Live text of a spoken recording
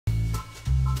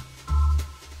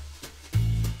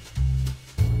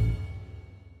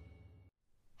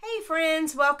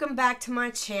friends, welcome back to my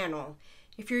channel.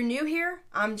 If you're new here,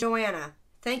 I'm Joanna.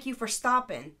 Thank you for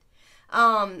stopping.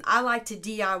 I like to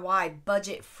DIY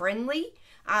budget friendly.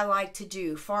 I like to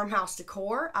do farmhouse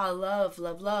decor. I love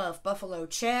buffalo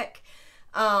check.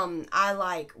 I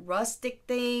like rustic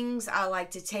things. I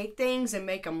like to take things and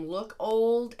make them look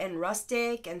old and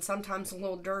rustic and sometimes a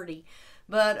little dirty.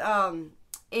 But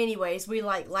anyways, we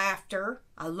like laughter.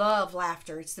 I love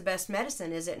laughter. It's the best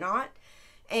medicine, is it not?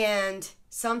 And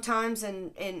sometimes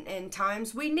in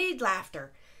times we need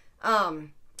laughter. But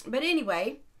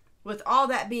anyway, with all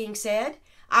that being said,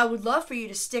 I would love for you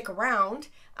to stick around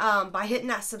by hitting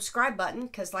that subscribe button,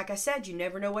 because like I said, you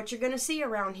never know what you're going to see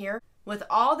around here. With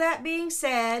all that being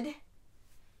said,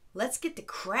 let's get to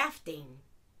crafting.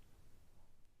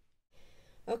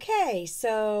 Okay,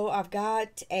 so I've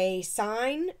got a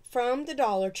sign from the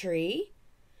Dollar Tree,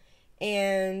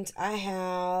 and I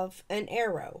have an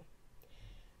arrow.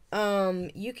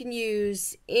 You can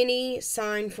use any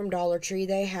sign from Dollar Tree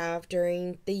they have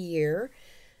during the year.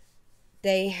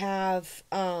 They have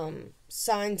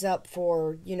signs up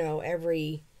for, you know,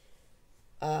 every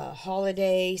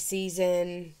holiday,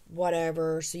 season,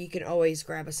 whatever, so you can always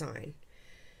grab a sign.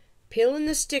 Peeling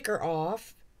the sticker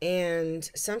off,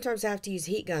 and sometimes I have to use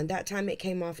heat gun. That time it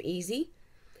came off easy.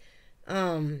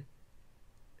 Now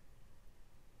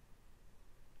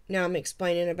I'm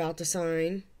explaining about the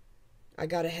sign. I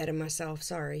got ahead of myself,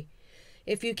 sorry.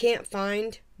 If you can't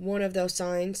find one of those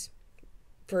signs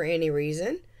for any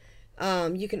reason,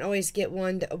 you can always get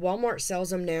one. Walmart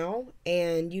sells them now,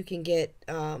 and you can get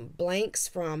blanks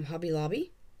from Hobby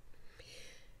Lobby.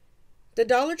 The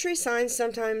Dollar Tree signs,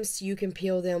 sometimes you can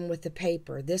peel them with the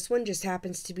paper. This one just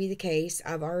happens to be the case.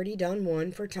 I've already done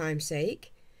one for time's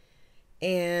sake.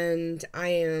 And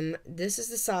this is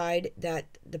the side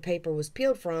that the paper was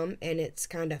peeled from, and it's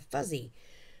kind of fuzzy.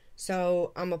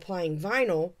 So I'm applying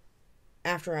vinyl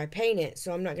after I paint it,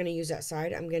 so I'm not going to use that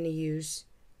side. I'm going to use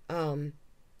the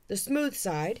smooth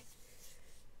side.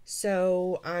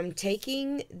 So I'm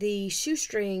taking the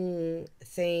shoestring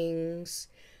things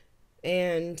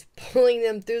and pulling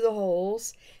them through the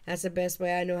holes. That's the best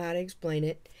way I know how to explain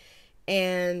it.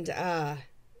 And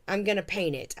I'm going to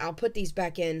paint it. I'll put these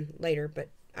back in later,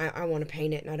 but I want to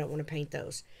paint it, and I don't want to paint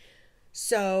those.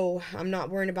 So I'm not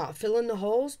worrying about filling the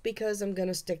holes because I'm going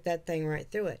to stick that thing right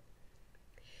through it.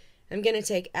 I'm going to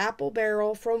take Apple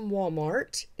Barrel from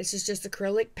Walmart. This is just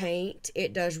acrylic paint.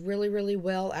 It does really, really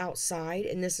well outside,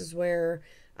 and this is where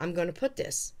I'm going to put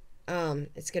this.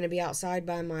 It's going to be outside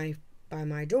by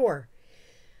my door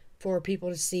for people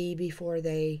to see before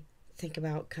they think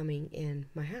about coming in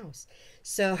my house.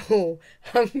 So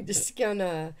I'm just going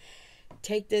to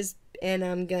take this, and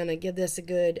I'm going to give this a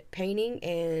good painting,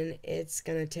 and it's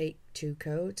going to take 2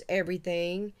 coats.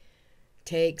 Everything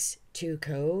takes 2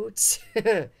 coats.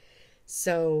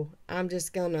 So I'm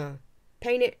just going to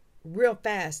paint it real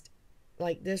fast,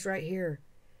 like this right here,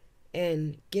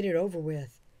 and get it over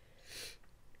with.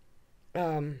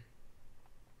 I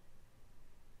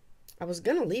was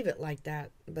going to leave it like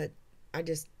that, but I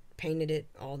just painted it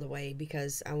all the way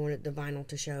because I wanted the vinyl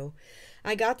to show.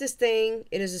 I got this thing.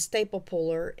 It is a staple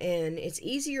puller, and it's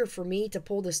easier for me to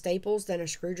pull the staples than a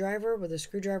screwdriver. With a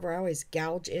screwdriver, I always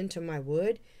gouge into my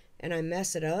wood and I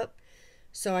mess it up.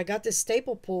 So I got this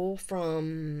staple pull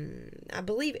from, I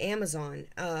believe, Amazon.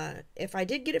 If I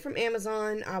did get it from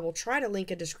Amazon, I will try to link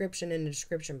a description in the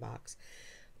description box.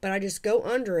 But I just go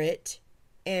under it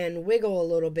and wiggle a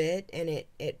little bit, and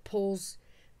it pulls.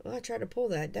 Well, I tried to pull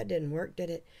that. That didn't work, did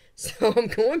it? So I'm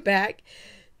going back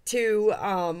to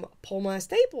pull my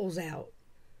staples out.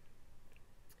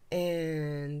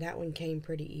 And that one came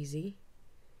pretty easy.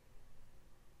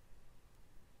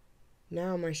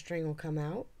 Now my string will come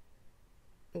out.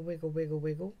 Wiggle, wiggle,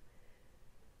 wiggle.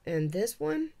 And this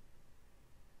one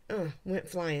went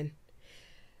flying.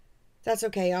 That's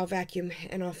okay. I'll vacuum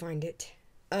and I'll find it.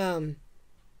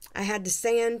 I had to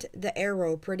sand the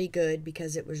arrow pretty good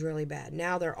because it was really bad.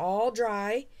 Now they're all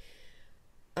dry.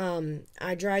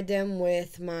 I dried them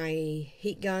with my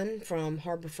heat gun from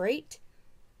Harbor Freight.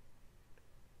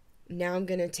 Now I'm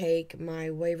going to take my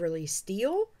Waverly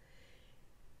Steel,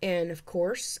 and of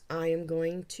course I am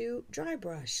going to dry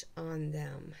brush on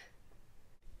them.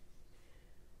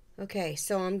 Okay,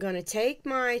 so I'm going to take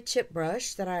my chip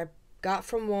brush that I got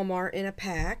from Walmart in a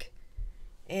pack,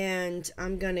 and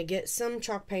I'm going to get some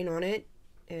chalk paint on it,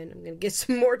 and I'm going to get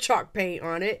some more chalk paint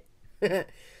on it.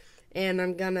 And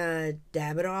I'm going to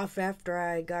dab it off after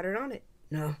I got it on it.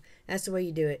 No, that's the way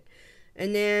you do it.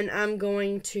 And then I'm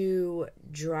going to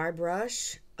dry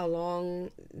brush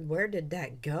along. Where did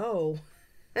that go?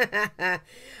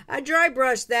 I dry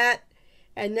brushed that,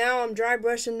 and now I'm dry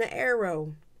brushing the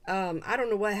arrow. I don't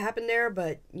know what happened there,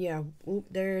 but yeah, whoop,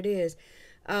 there it is.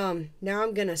 Now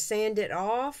I'm gonna sand it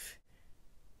off.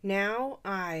 Now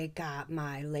I got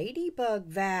my Ladybug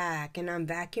vac and I'm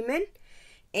vacuuming.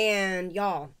 And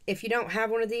y'all, if you don't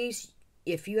have one of these,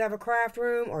 if you have a craft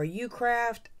room or you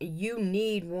craft, you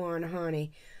need one,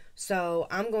 honey. So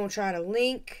I'm going to try to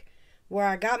link where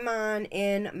I got mine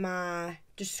in my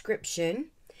description.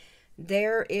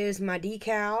 There is my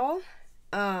decal.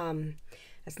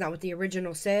 That's not what the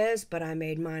original says, but I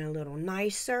made mine a little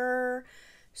nicer.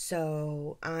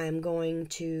 So I'm going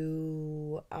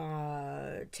to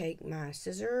take my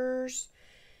scissors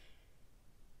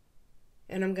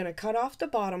and I'm going to cut off the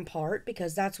bottom part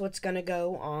because that's what's going to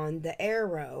go on the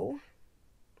arrow.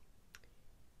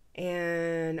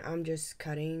 And I'm just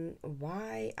cutting.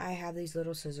 Why I have these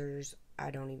little scissors,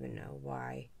 I don't even know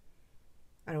why.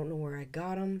 I don't know where I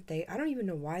got them. I don't even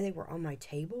know why they were on my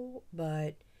table,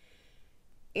 but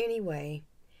anyway,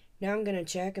 now I'm going to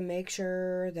check and make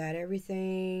sure that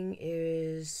everything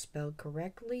is spelled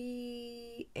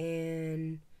correctly,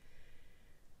 and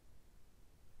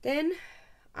then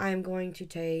I'm going to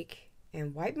take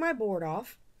and wipe my board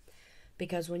off,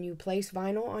 because when you place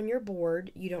vinyl on your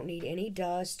board, you don't need any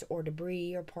dust or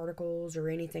debris or particles or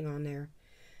anything on there.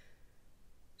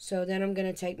 So then I'm going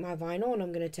to take my vinyl and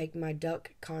I'm going to take my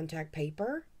duck contact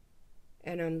paper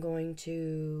and I'm going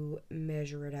to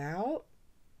measure it out.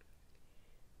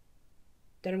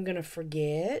 Then I'm going to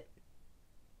forget.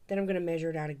 Then I'm going to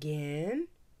measure it out again.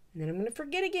 And then I'm going to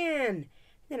forget again.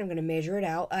 Then I'm going to measure it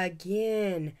out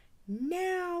again.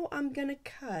 Now I'm going to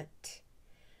cut.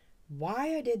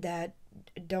 Why I did that,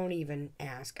 don't even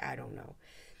ask. I don't know.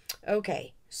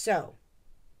 Okay, so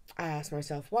I asked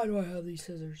myself, why do I have these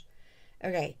scissors?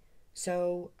 Okay,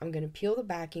 so I'm going to peel the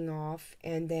backing off,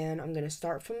 and then I'm going to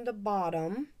start from the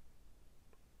bottom,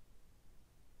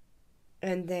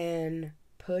 and then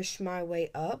push my way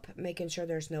up, making sure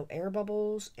there's no air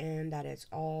bubbles, and that it's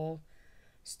all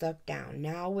stuck down.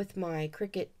 Now with my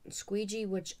Cricut squeegee,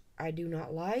 which I do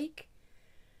not like,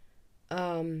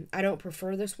 I don't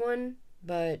prefer this one,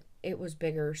 but it was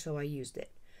bigger, so I used it.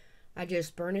 I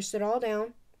just burnished it all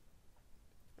down.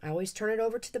 I always turn it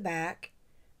over to the back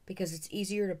because it's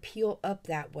easier to peel up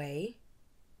that way.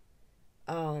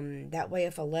 That way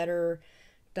if a letter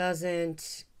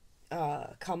doesn't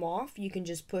come off, you can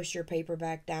just push your paper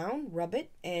back down, rub it,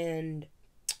 and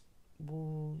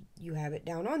you have it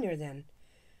down on there then.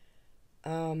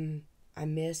 I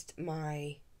missed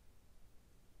my,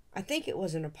 I think it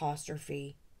was an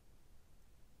apostrophe,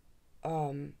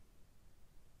 or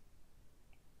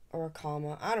a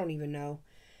comma. I don't even know,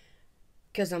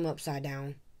 because I'm upside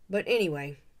down. But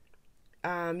anyway,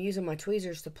 I'm using my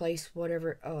tweezers to place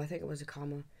whatever, oh, I think it was a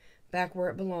comma, back where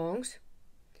it belongs.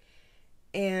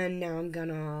 And now I'm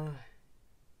gonna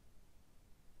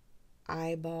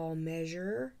eyeball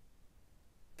measure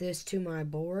this to my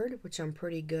board, which I'm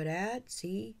pretty good at.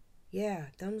 See? Yeah,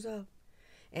 thumbs up.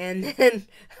 And then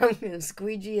I'm gonna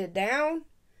squeegee it down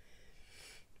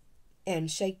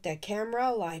and shake the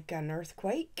camera like an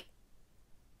earthquake.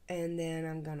 And then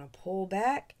I'm gonna pull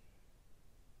back.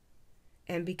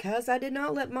 And because I did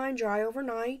not let mine dry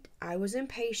overnight, I was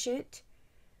impatient.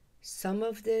 Some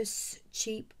of this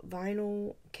cheap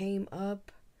vinyl came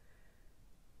up.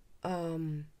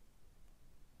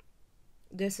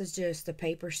 This is just the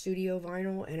Paper Studio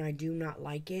vinyl, and I do not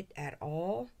like it at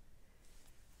all.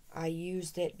 I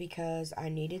used it because I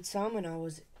needed some, and I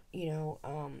was,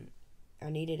 I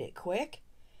needed it quick.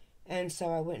 And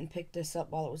so I went and picked this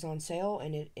up while it was on sale,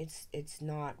 and it's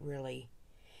not really,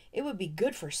 it would be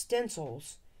good for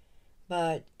stencils,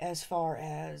 but as far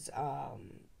as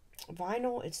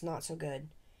vinyl, it's not so good.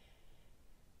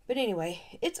 But anyway,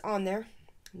 it's on there.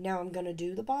 Now I'm going to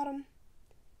do the bottom.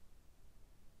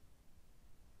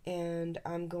 And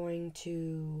I'm going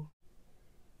to,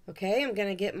 okay, I'm going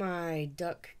to get my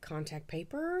duck contact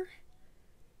paper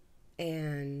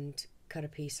and cut a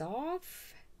piece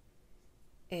off.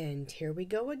 And here we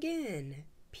go again.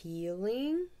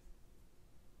 Peeling,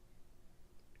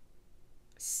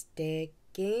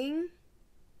 sticking,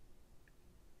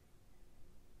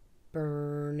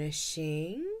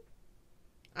 burnishing.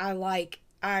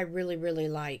 I really, really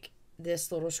like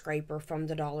this little scraper from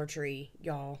the Dollar Tree,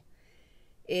 y'all.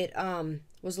 It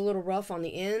was a little rough on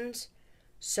the ends,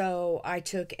 so I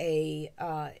took a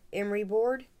emery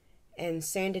board and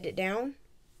sanded it down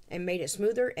and made it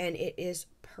smoother, and it is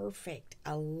perfect.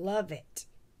 I love it.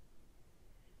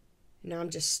 Now I'm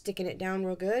just sticking it down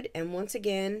real good, and once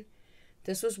again,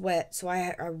 this was wet, so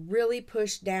I really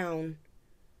pushed down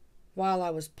while I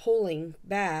was pulling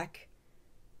back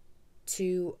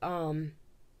to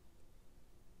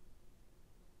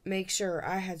make sure.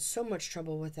 I had so much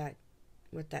trouble with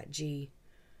that G,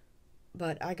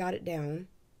 but I got it down.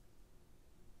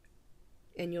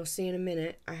 And you'll see in a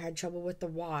minute, I had trouble with the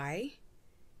Y,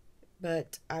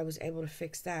 but I was able to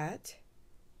fix that.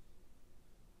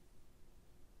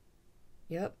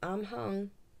 Yep, I'm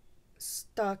hung,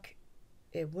 stuck.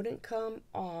 It wouldn't come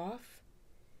off.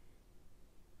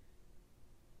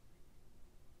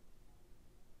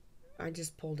 I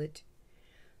just pulled it.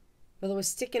 Well, it was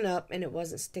sticking up and it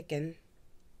wasn't sticking.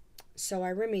 So I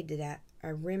remedied that.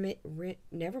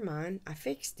 Never mind. I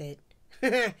fixed it.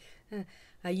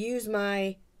 I use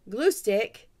my glue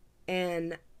stick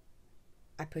and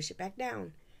I push it back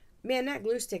down. Man, that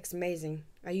glue stick's amazing.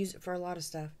 I use it for a lot of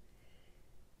stuff.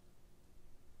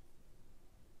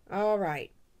 All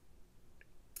right.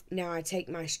 Now I take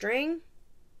my string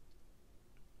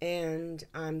and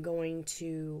I'm going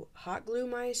to hot glue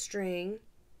my string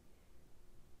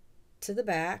to the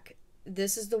back.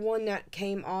 This is the one that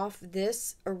came off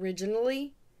this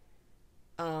originally.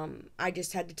 I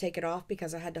just had to take it off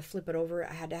because I had to flip it over.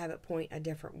 I had to have it point a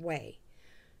different way.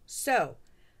 So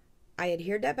I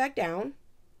adhered that back down.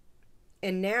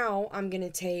 And now I'm going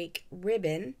to take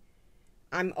ribbon.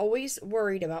 I'm always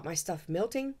worried about my stuff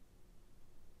melting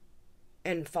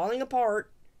and falling apart.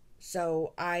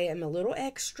 So I am a little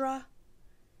extra.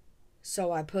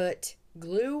 So I put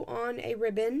glue on a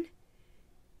ribbon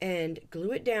and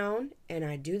glue it down. And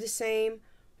I do the same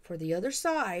for the other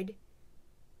side.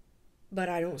 But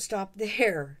I don't stop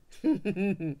there.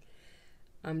 I'm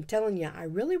telling you, I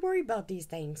really worry about these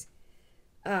things.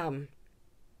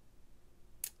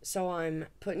 So I'm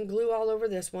putting glue all over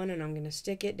this one and I'm going to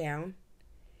stick it down.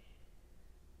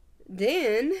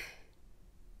 Then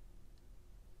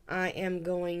I am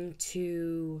going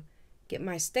to get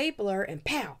my stapler and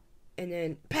pow, and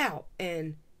then pow,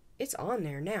 and it's on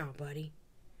there now, buddy.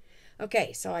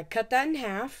 Okay, so I cut that in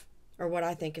half, or what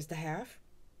I think is the half.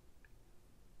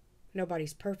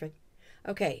 Nobody's perfect.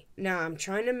 Okay, now I'm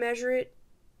trying to measure it,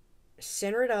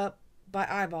 center it up by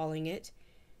eyeballing it.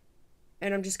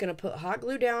 And I'm just going to put hot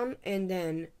glue down and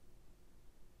then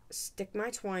stick my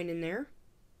twine in there.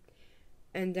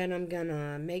 And then I'm going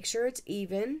to make sure it's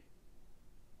even.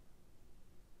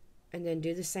 And then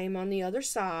do the same on the other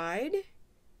side.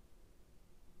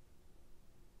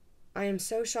 I am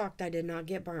so shocked I did not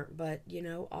get burnt, but you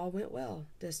know, all went well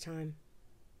this time.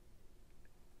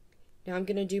 Now I'm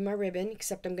going to do my ribbon,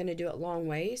 except I'm going to do it long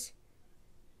ways.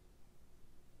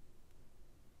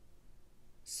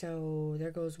 So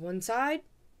there goes one side.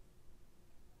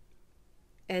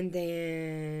 And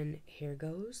then here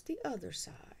goes the other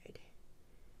side.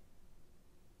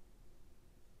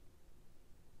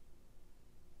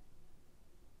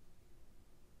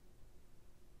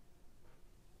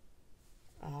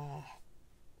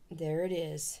 There it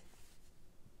is.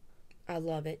 I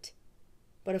love it.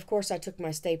 But of course I took my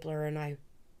stapler and I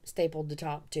stapled the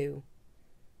top too.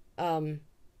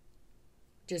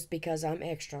 Just because I'm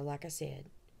extra, like I said.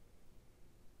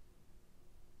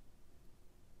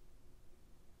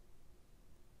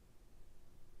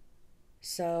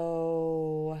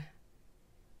 So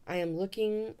I am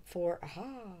looking for,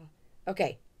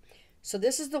 okay. So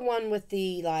this is the one with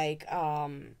the like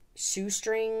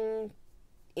shoestring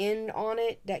end on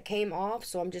it that came off.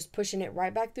 So I'm just pushing it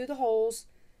right back through the holes.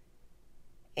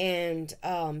 And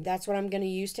that's what I'm going to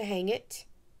use to hang it.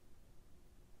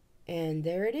 And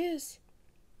there it is.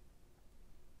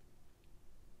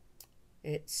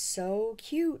 It's so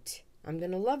cute. I'm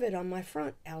going to love it on my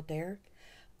front out there.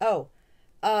 Oh,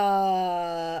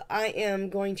 I am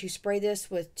going to spray this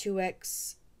with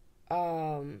 2X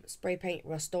spray paint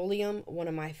Rust-Oleum, one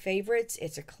of my favorites.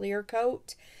 It's a clear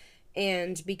coat.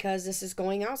 And because this is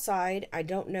going outside, I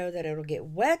don't know that it'll get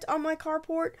wet on my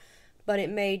carport, but it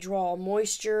may draw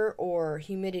moisture or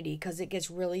humidity because it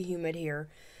gets really humid here.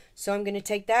 So I'm going to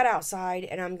take that outside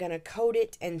and I'm going to coat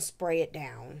it and spray it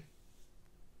down.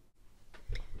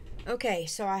 Okay,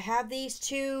 so I have these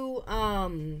two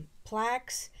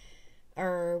plaques,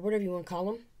 or whatever you want to call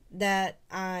them, that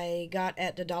I got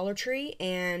at the Dollar Tree,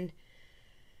 and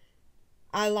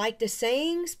I like the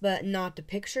sayings, but not the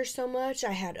pictures so much.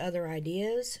 I had other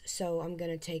ideas, so I'm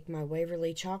going to take my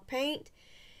Waverly chalk paint,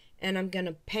 and I'm going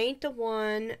to paint the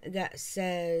one that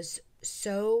says,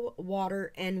 "Sew,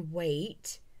 water, and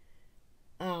wait."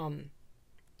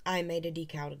 I made a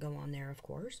decal to go on there, of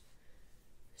course.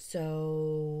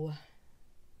 So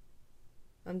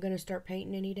I'm going to start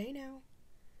painting any day now.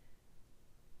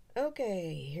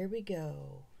 Okay, here we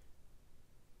go.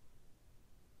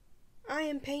 I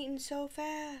am painting so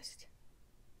fast.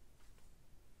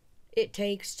 It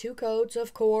takes 2 coats,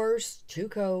 of course. 2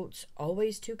 coats.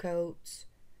 Always 2 coats.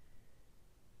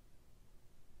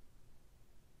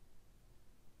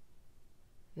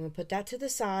 I'm going to put that to the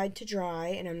side to dry,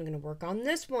 and I'm going to work on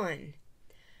this one.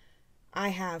 I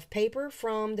have paper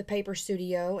from the Paper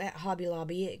Studio at Hobby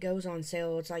Lobby. It goes on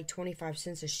sale. It's like 25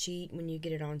 cents a sheet when you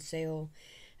get it on sale.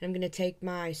 And I'm going to take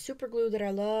my super glue that I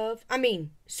love.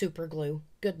 Super glue.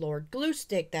 Good Lord. Glue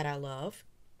stick that I love.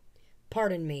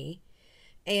 Pardon me.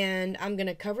 And I'm going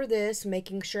to cover this,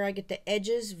 making sure I get the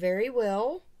edges very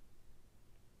well.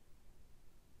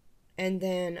 And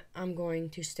then I'm going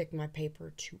to stick my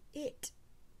paper to it.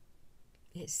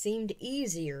 It seemed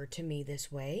easier to me this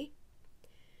way.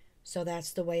 So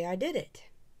that's the way I did it.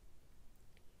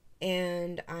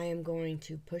 And I am going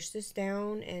to push this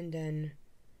down, and then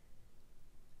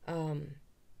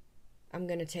I'm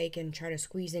going to take and try to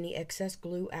squeeze any excess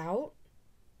glue out.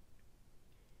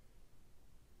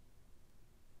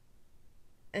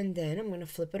 And then I'm going to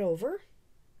flip it over.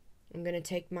 I'm going to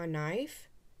take my knife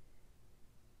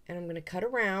and I'm going to cut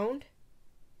around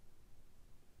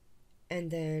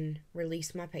and then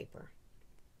release my paper.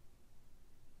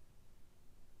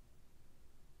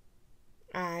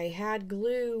 I had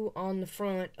glue on the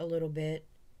front a little bit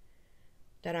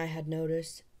that I had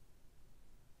noticed,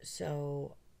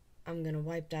 so I'm going to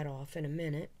wipe that off in a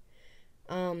minute.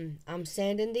 I'm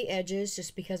sanding the edges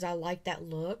just because I like that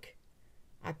look.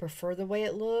 I prefer the way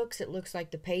it looks. It looks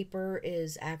like the paper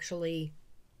is actually,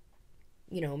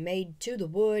 you know, made to the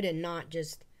wood and not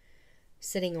just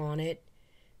sitting on it.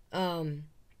 Now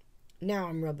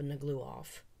I'm rubbing the glue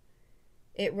off.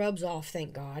 It rubs off,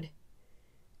 thank God.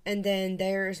 And then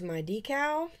there's my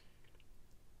decal.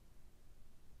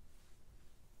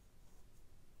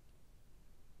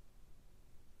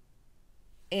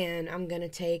 And I'm going to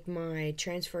take my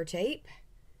transfer tape.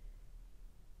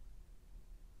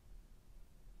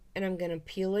 And I'm going to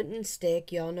peel it and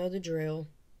stick. Y'all know the drill.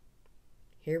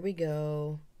 Here we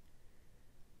go.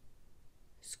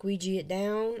 Squeegee it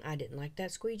down. I didn't like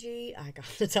that squeegee. I got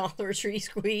the Dollar Tree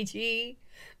squeegee.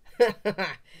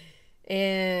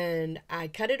 And I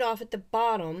cut it off at the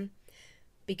bottom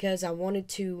because I wanted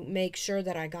to make sure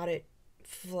that I got it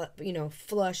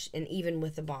flush and even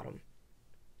with the bottom.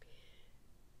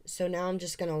 So now I'm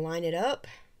just going to line it up.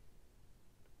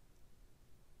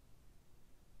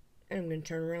 And I'm going to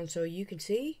turn around so you can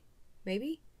see.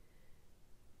 Maybe.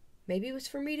 Maybe it was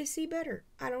for me to see better.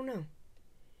 I don't know.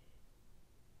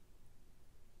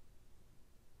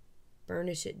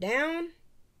 Burnish it down.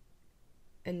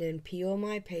 And then peel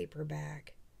my paper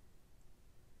back.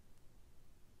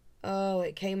 Oh,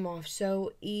 it came off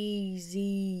so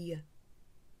easy.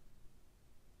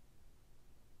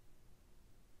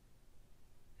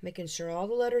 Making sure all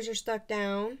the letters are stuck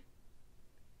down.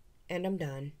 And I'm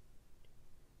done.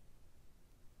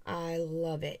 I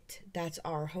love it. That's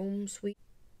our home sweet.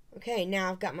 Okay,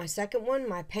 now I've got my second one.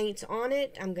 My paint's on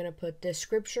it. I'm going to put this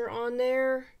scripture on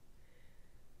there.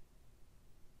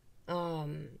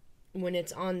 When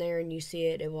it's on there and you see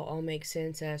it, it will all make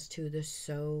sense as to the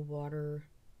sew water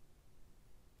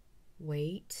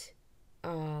weight.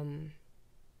 Putting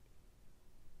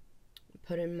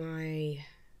my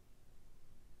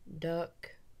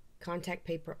duck contact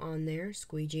paper on there,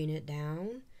 squeegeeing it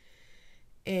down.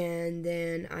 And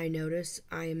then I notice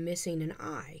I am missing an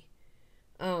I.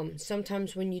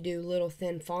 Sometimes when you do little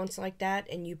thin fonts like that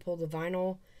and you pull the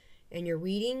vinyl and you're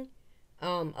reading,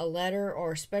 a letter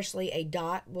or especially a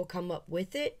dot will come up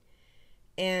with it.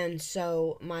 And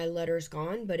so my letter's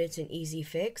gone, but it's an easy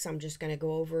fix. I'm just going to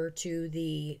go over to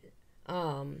the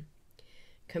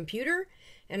computer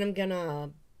and I'm going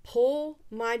to pull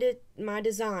my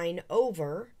design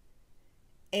over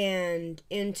and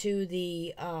into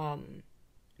the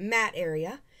mat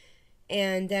area.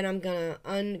 And then I'm going to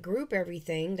ungroup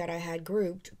everything that I had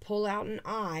grouped, pull out an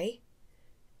I,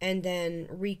 and then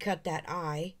recut that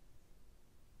I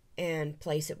and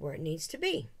place it where it needs to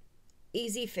be.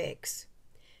 Easy fix.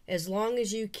 As long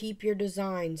as you keep your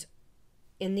designs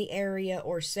in the area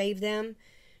or save them,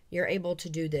 you're able to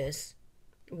do this.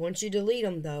 Once you delete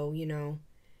them, though, you know,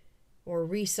 or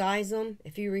resize them,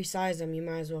 if you resize them, you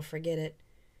might as well forget it.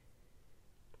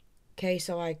 Okay,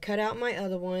 so I cut out my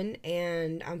other one,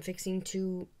 and I'm fixing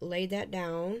to lay that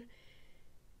down,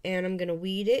 and I'm going to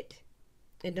weed it.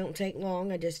 It don't take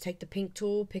long. I just take the pink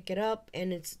tool, pick it up,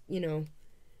 and it's, you know,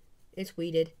 it's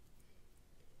weeded.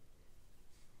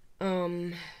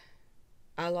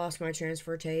 I lost my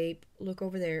transfer tape. Look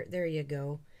over there. There you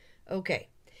go. Okay.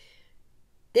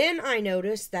 Then I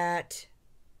noticed that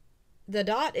the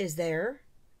dot is there,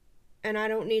 and I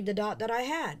don't need the dot that I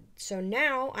had. So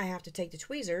now I have to take the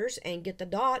tweezers and get the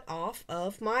dot off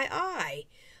of my eye.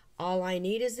 All I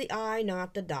need is the eye,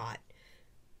 not the dot.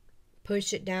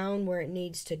 Push it down where it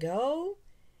needs to go.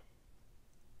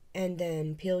 and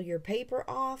then peel your paper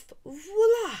off.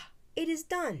 Voila! It is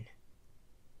done.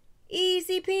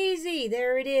 Easy peasy.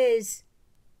 There it is.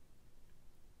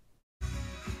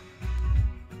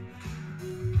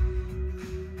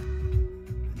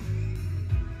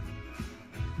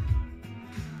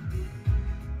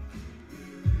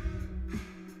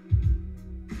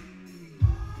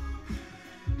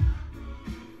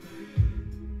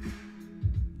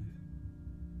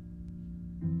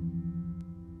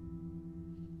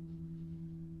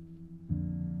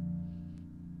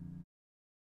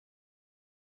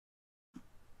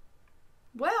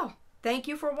 Well, thank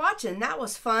you for watching. That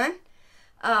was fun.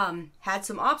 Had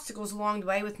some obstacles along the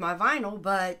way with my vinyl,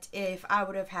 but if I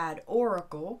would have had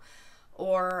Oracle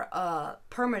or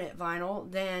permanent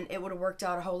vinyl, then it would have worked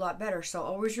out a whole lot better. So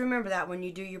always remember that when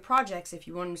you do your projects, if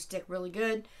you want them to stick really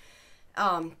good,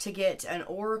 to get an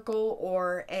Oracle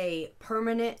or a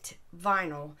permanent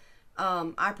vinyl.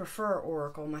 I prefer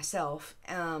Oracle myself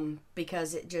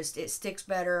because it sticks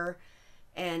better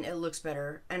and it looks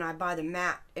better, and I buy the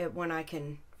matte when I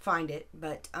can find it.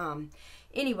 But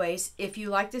anyways, if you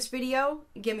like this video,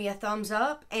 give me a thumbs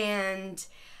up. And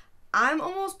I'm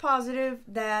almost positive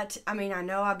that, I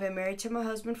know I've been married to my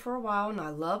husband for a while, and I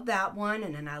love that one,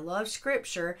 and then I love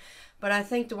scripture, but I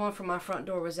think the one from my front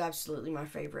door was absolutely my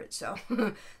favorite. So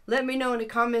let me know in the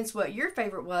comments what your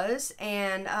favorite was,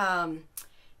 and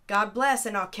God bless,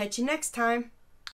 and I'll catch you next time.